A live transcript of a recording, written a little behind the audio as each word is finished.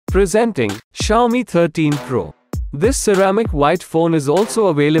Presenting Xiaomi 13 Pro. This ceramic white phone is also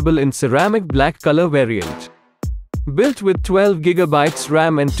available in ceramic black color variant. Built with 12GB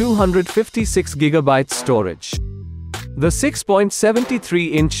RAM and 256GB storage. The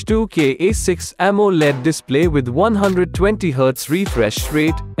 6.73-inch 2K A6 AMOLED display with 120Hz refresh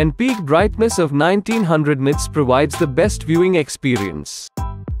rate and peak brightness of 1900 nits provides the best viewing experience.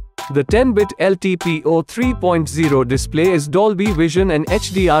 The 10-bit LTPO 3.0 display is Dolby Vision and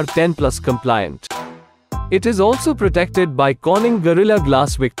HDR10+ compliant. It is also protected by Corning Gorilla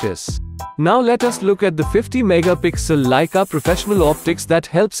Glass Victus. Now let us look at the 50-megapixel Leica professional optics that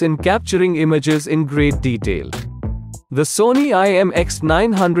helps in capturing images in great detail. The Sony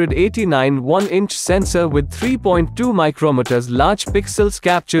IMX989 1-inch sensor with 3.2 micrometers large pixels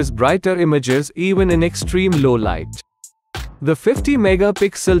captures brighter images even in extreme low light. The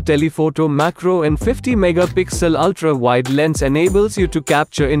 50-megapixel telephoto macro and 50-megapixel ultra-wide lens enables you to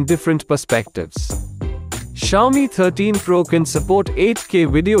capture in different perspectives. Xiaomi 13 Pro can support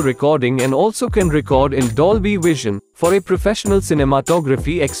 8K video recording and also can record in Dolby Vision for a professional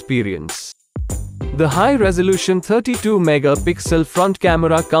cinematography experience. The high-resolution 32-megapixel front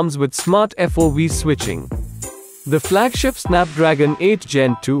camera comes with smart FOV switching. The flagship Snapdragon 8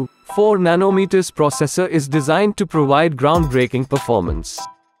 Gen 2, 4nm processor is designed to provide groundbreaking performance.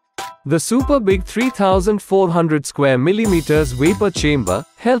 The super big 3400 square millimeters vapor chamber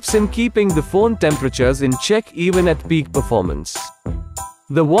helps in keeping the phone temperatures in check even at peak performance.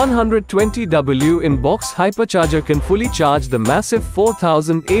 The 120W in-box hypercharger can fully charge the massive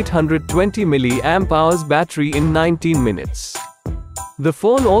 4820 mAh battery in 19 minutes. The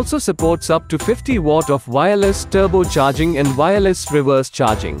phone also supports up to 50 watt of wireless turbocharging and wireless reverse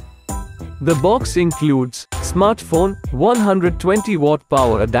charging. The box includes smartphone, 120 watt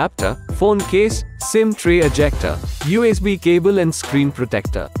power adapter, phone case, SIM tray ejector, USB cable and screen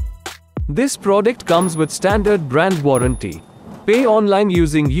protector. This product comes with standard brand warranty. Pay online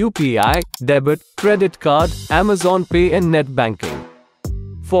using UPI, debit, credit card, Amazon Pay and net banking.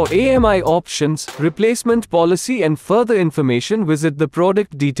 For AMI options, replacement policy and further information visit the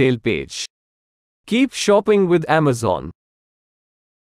product detail page. Keep shopping with Amazon.